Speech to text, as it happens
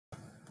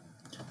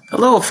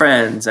Hello,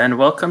 friends, and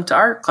welcome to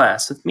art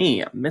class with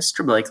me,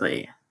 Mr.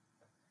 Blakely.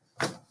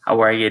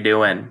 How are you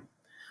doing?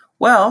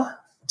 Well,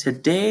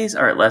 today's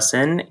art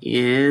lesson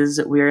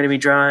is we are going to be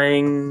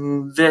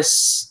drawing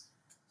this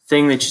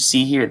thing that you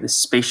see here, the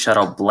space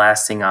shuttle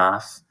blasting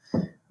off.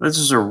 This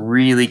is a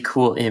really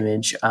cool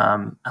image.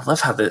 I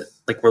love how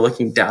we're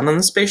looking down on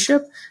the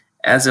spaceship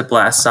as it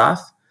blasts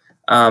off.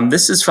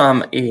 This is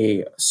from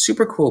a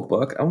super cool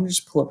book. I want to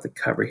just pull up the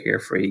cover here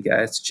for you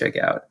guys to check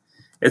out.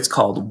 It's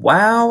called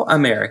Wow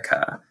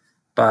America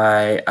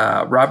by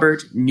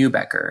Robert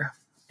Newbecker.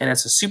 And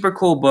it's a super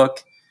cool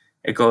book.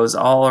 It goes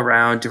all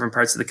around different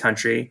parts of the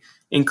country,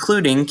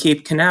 including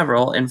Cape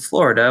Canaveral in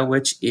Florida,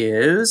 which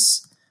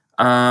is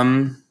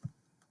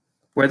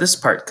where this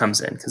part comes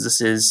in, because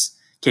this is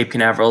Cape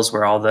Canaveral is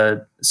where all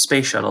the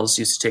space shuttles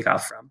used to take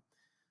off from.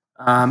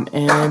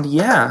 And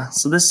yeah,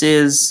 so this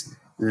is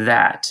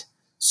that.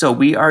 So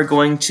we are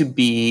going to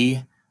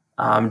be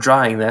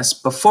drawing this.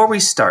 Before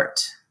we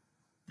start,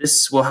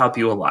 this will help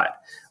you a lot.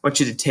 I want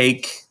you to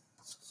take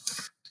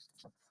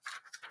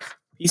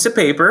a piece of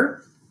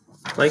paper,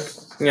 and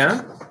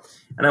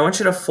I want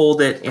you to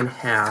fold it in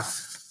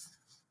half.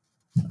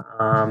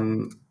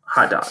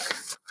 Hot dog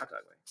way.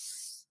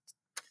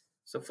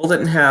 So fold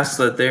it in half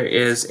so that there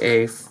is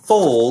a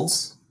fold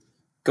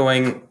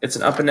going, it's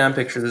an up and down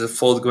picture, there's a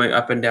fold going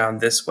up and down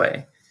this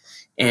way.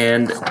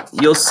 And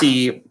you'll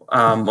see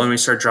when we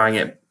start drawing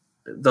it,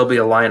 there'll be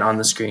a line on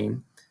the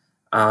screen.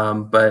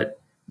 But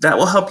that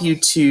will help you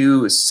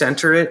to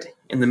center it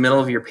in the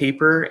middle of your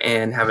paper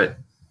and have it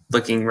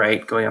looking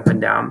right, going up and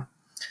down.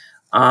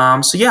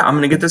 So yeah, I'm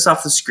going to get this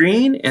off the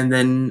screen and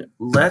then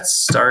let's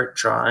start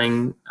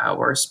drawing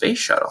our space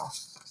shuttle.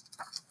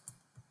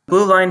 The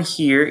blue line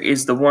here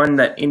is the one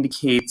that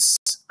indicates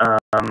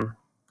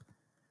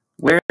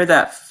where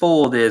that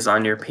fold is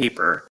on your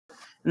paper.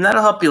 And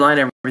that'll help you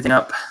line everything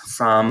up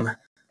from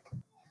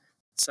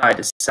side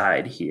to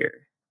side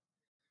here.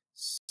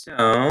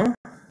 So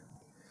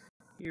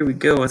here we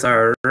go with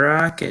our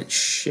rocket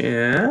ship.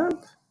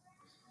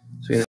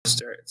 So we're going to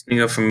start, it's going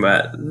to go from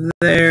about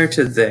there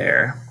to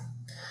there.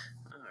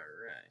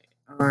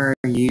 All right,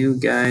 are you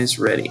guys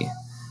ready?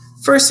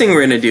 First thing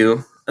we're going to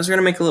do is we're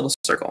going to make a little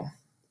circle.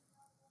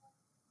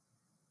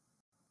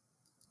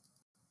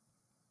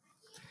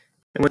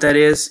 And what that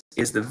is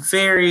the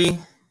very,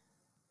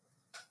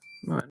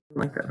 oh, I don't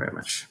like that very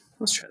much.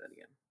 Let's try that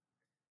again.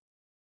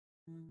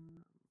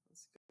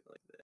 Let's go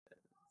like this.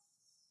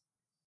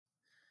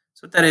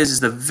 So what that is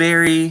the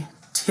very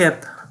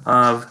tip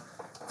of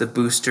the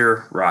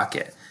booster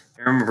rocket.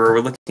 Remember,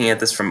 we're looking at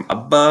this from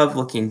above,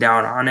 looking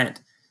down on it.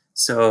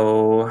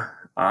 So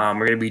we're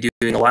going to be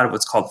doing a lot of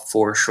what's called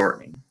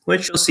foreshortening,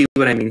 which you'll see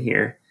what I mean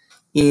here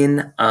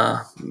in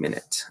a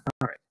minute.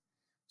 All right.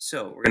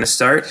 So we're going to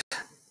start.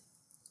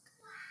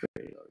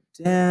 We're going to go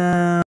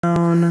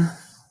down,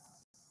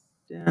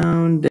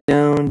 down,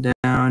 down,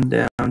 down,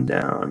 down,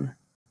 down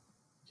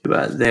to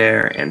about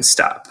there and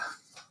stop.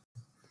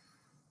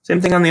 Same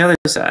thing on the other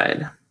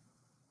side.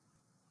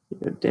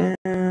 Go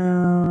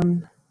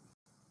down,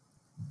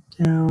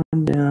 down,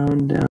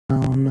 down,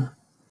 down,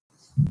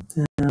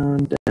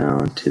 down,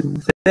 down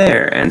to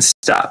there and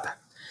stop.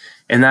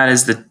 And that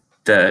is the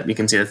you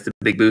can see that's the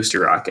big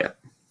booster rocket.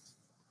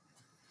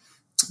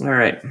 All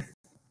right,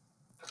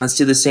 let's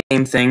do the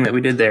same thing that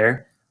we did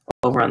there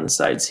over on the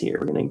sides here.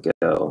 We're going to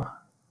go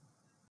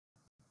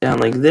down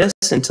like this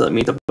until it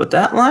meets up with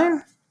that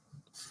line.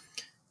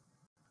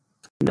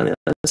 Down the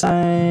other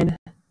side.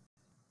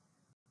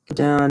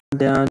 Down,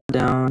 down,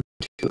 down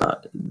to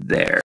about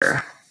there.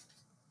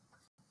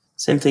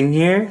 Same thing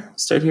here.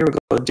 Start here, we'll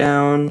go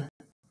down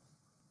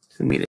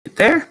to meet it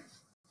there.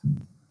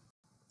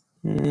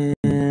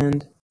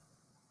 And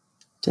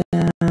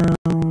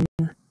down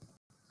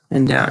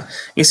and down.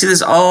 You see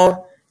this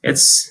all,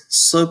 it's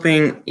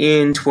sloping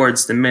in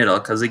towards the middle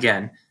because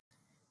again,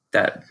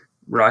 that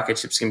rocket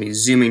ship's gonna be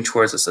zooming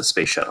towards us, a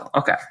space shuttle.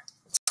 Okay,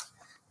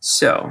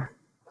 so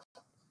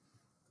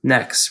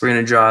next we're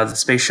gonna draw the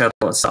space shuttle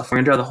itself. We're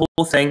gonna draw the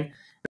whole thing. And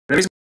the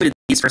reason we did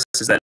these first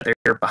is that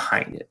they're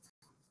behind it.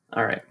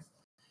 All right,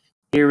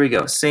 here we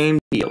go, same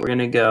deal. We're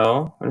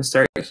gonna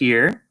start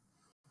here.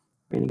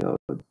 We're gonna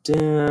go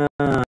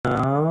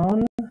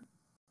down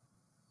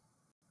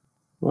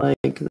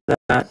like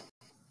that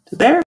to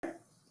there.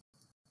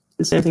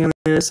 The same thing on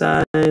the other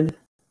side.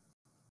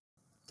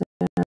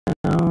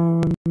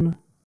 Down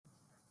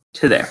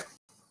to there.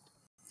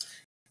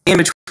 In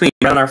between,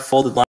 on our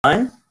folded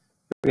line,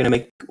 we're gonna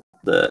make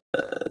the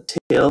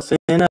tail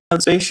fin of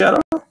the space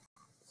shuttle.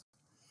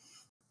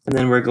 And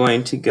then we're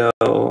going to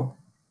go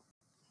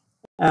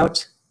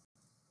out.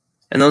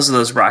 And those are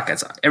those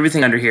rockets.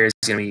 Everything under here is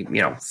going to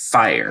be,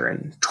 fire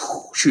and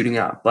shooting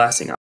up,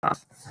 blasting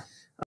off.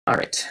 All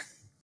right.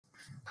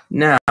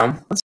 Now,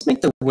 let's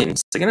make the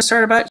wings. They're going to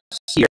start about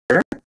here.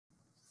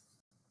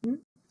 And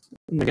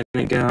they're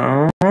going to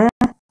go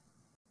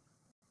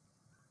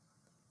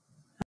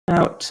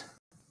out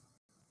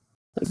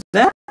like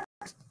that.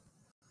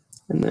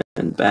 And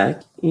then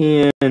back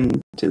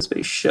into the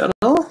space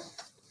shuttle.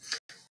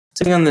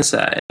 Sitting on this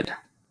side.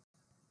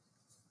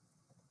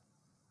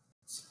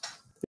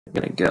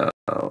 We're going to go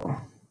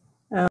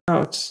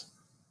out,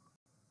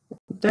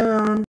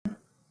 down,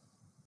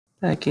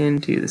 back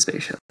into the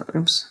space shuttle.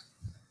 Oops.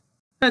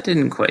 That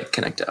didn't quite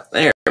connect up.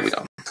 There we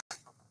go.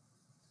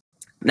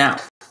 Now,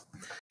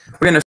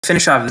 we're going to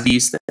finish off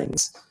these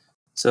things.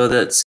 So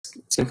that's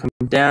it's going to come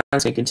down.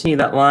 It's going to continue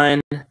that line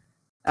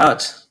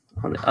out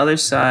on the other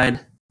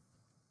side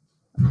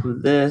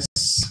of this.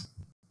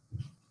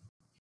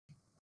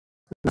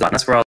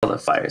 That's where all the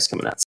fire is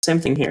coming out. Same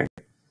thing here.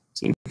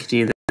 So you can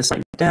continue this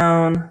line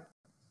down,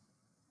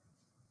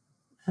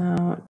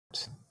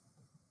 out,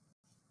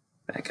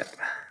 back up.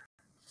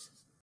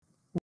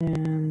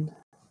 And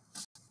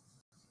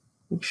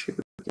make sure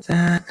we get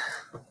that.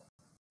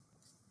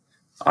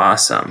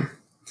 Awesome.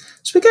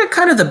 So we got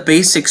kind of the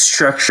basic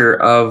structure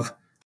of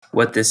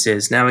what this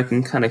is. Now we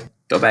can kind of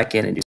go back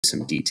in and do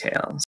some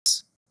details.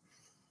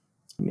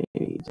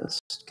 Maybe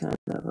just kind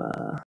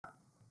of,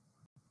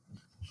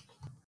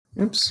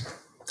 oops,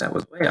 that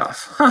was way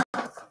off. Huh.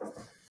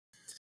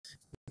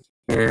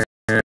 And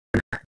maybe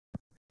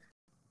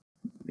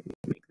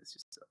make this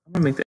just, I'm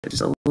gonna make that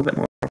just a little bit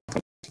more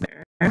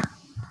there.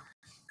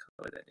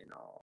 Color that in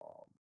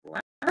all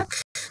black.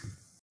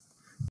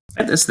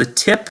 Right, this is the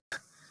tip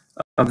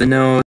of the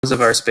nose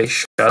of our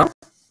space shuttle.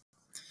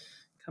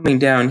 Coming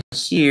down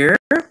here,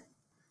 the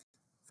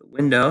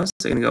windows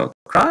are going to go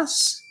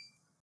across,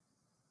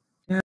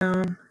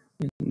 down,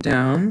 and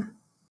down.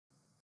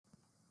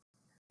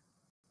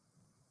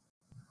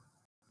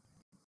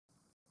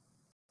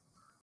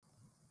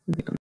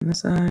 On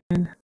this side.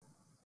 And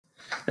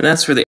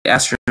that's for the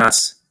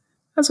astronauts.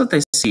 That's what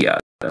they see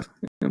out of.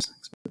 Oops,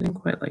 I didn't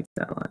quite like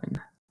that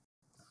line.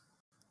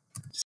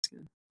 Just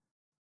gonna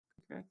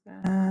correct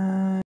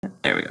that.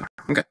 There we go.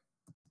 Okay.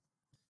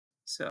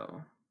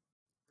 So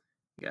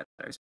we got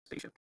our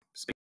space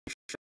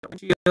shuttle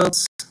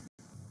shields.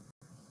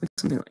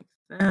 Something like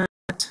that.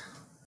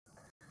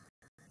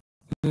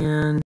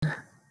 And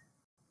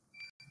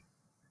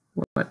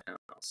what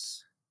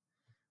else?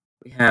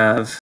 We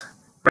have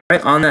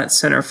right on that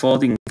center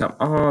fold, you can come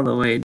all the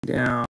way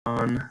down,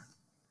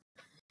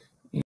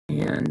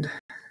 and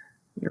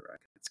your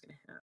rocket's going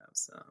to have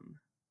some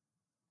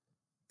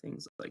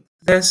things like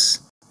this.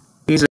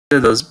 These are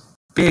those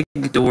big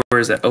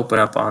doors that open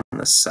up on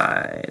the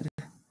side.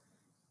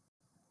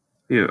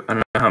 I don't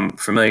know how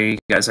familiar you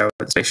guys are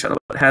with the space shuttle,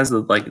 but it has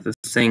the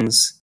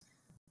things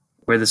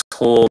where this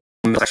whole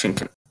section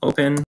can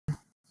open.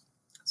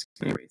 Let's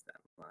erase that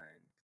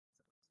line.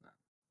 It's not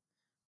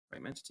where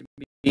I meant it to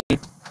be.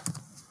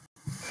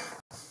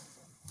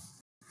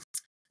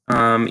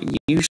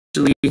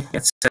 Usually it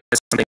says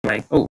something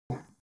like, oh, it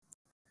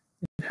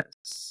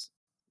has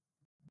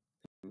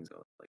things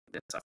like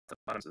this off the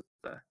bottoms of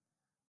the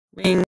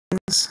wings.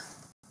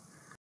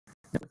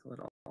 With a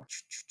little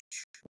lines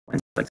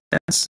like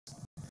this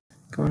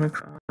going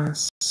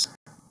across.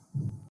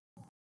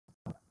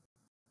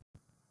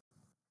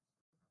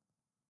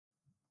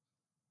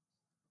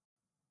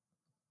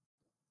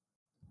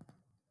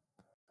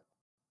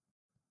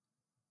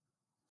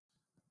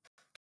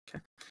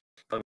 Okay.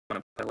 But we want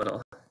to put a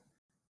little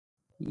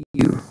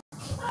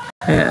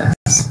USA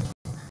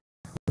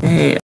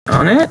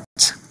on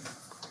it.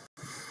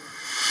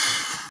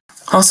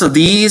 Also,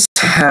 these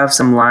have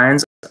some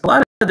lines. A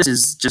lot of this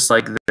is just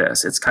like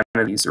this. It's kind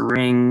of these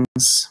rings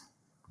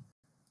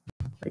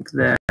like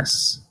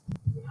this.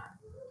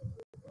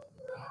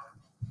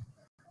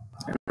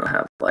 And we'll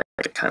have like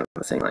a kind of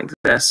a thing like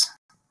this.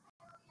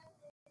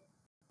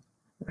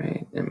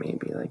 Right? And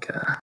maybe like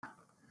another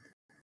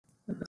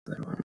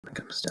one that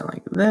comes down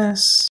like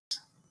this.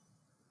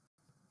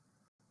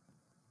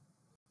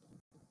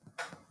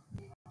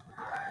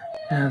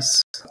 It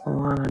has a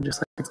lot of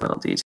just like little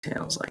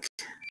details like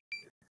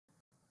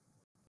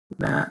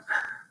that.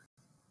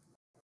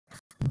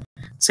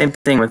 Same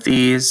thing with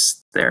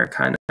these. They're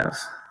kind of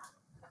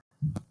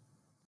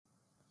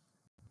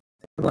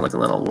like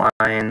little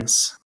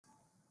lines.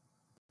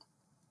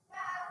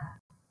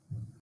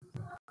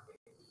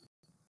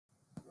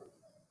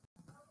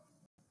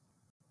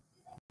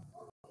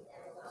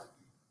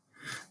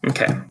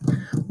 Okay,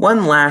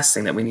 one last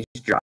thing that we need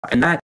to drop,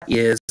 and that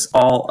is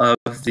all of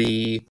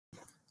the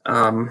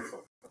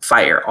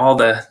fire.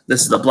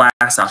 This is the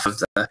blast off of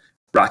the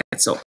rocket.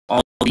 So all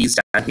of these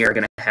down here are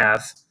going to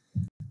have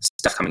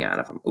stuff coming out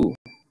of them. Ooh,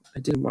 I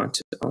did want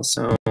to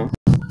also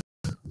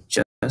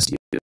just do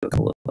a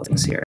couple of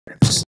things here.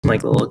 Just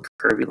like little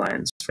curvy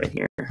lines right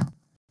here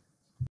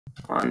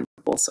on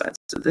both sides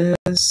of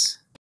this.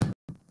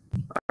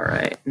 All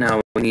right,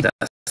 now we need a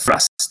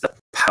thrust, the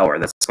power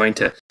that's going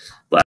to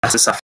blast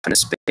this off into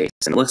space.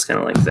 And it looks kind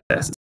of like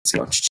this. It's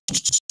going,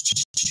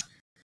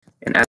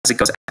 and as it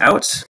goes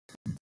out,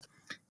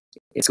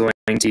 it's going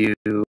to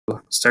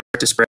start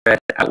to spread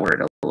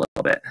outward a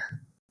little bit.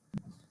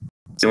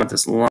 So you want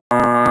this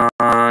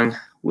long,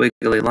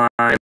 wiggly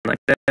line like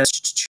this.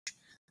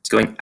 It's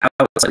going out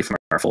slightly from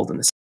our fold in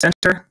the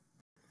center.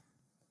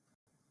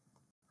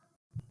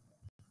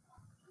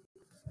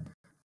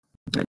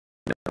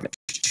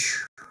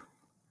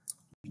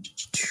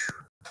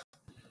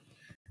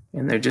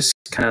 And they're just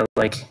kind of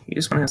like, you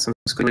just want to have some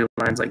squiggly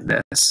lines like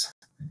this,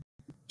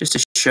 just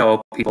to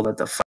show people that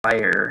the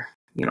fire,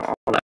 all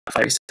that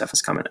fiery stuff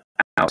is coming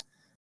out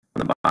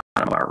on the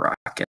bottom of our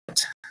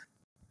rocket.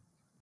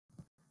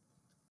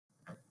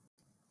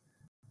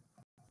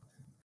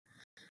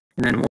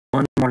 And then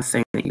one more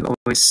thing that you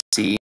always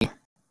see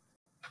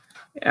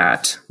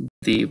at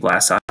the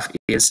blast off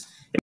is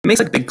it makes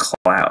like a big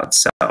cloud.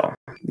 So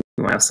you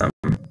want to have some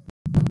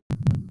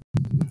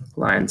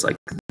lines like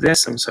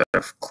this, some sort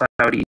of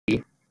cloudy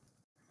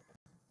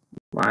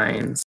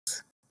lines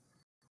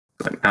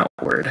going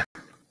outward.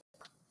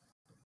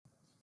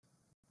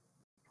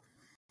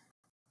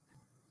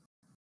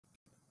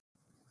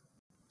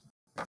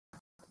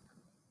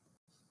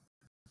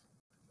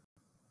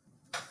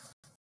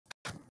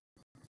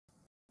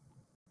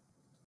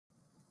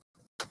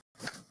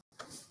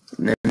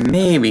 And then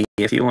maybe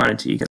if you wanted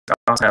to, you could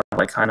also have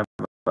like kind of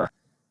a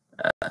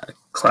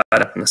cloud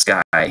up in the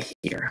sky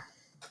here.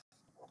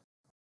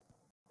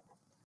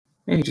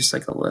 Maybe just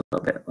like a little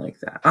bit like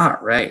that. All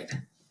right.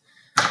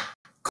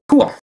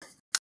 Cool.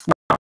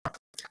 Well,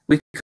 we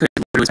could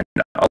literally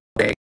spend all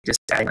day just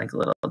adding like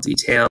little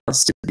details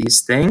to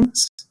these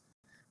things.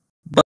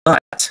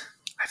 But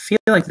I feel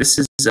like this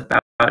is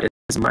about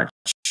as much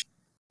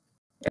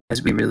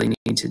as we really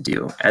need to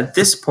do. At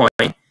this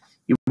point,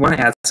 you want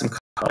to add some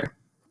color.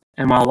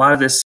 And while a lot of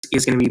this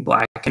is going to be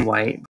black and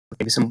white,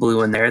 maybe some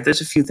blue in there,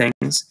 there's a few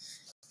things.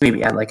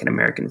 Maybe add like an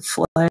American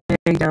flag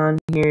down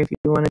here if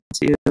you wanted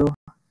to.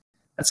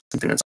 That's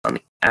something that's on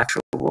the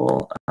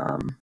actual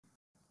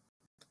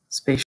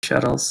space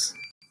shuttles.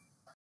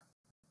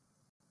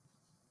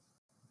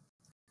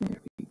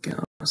 There we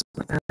go,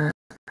 something like that.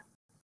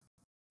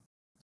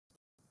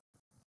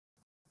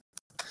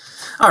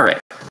 All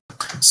right,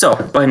 so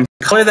go ahead and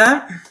color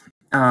that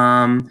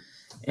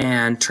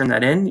and turn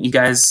that in. You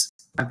guys,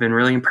 I've been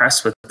really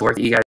impressed with the work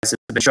that you guys have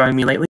been showing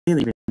me lately, that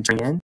you've been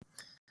turning in.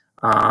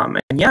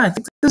 And yeah, I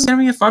think this is going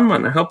to be a fun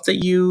one. I hope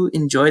that you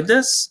enjoyed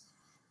this.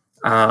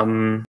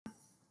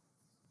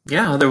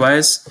 Yeah,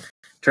 otherwise,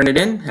 turn it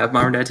in, have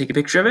mom or dad take a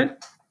picture of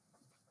it,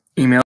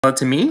 email it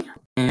to me,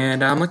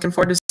 and I'm looking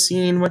forward to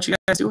seeing what you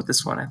guys do with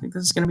this one. I think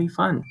this is going to be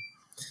fun.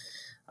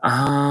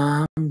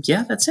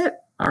 Yeah, that's it.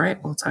 All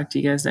right, we'll talk to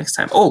you guys next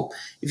time. Oh,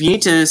 if you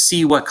need to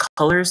see what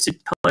colors to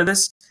color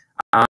this,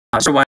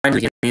 just rewind to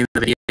the beginning of the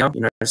video,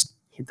 just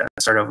hit that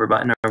start over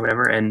button or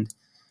whatever, and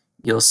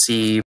you'll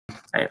see,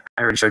 I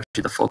already showed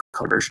you the full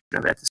color version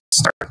of it at the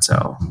start,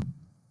 so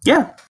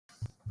yeah.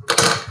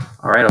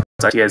 All right, I'll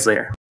talk to you guys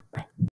later. Bye.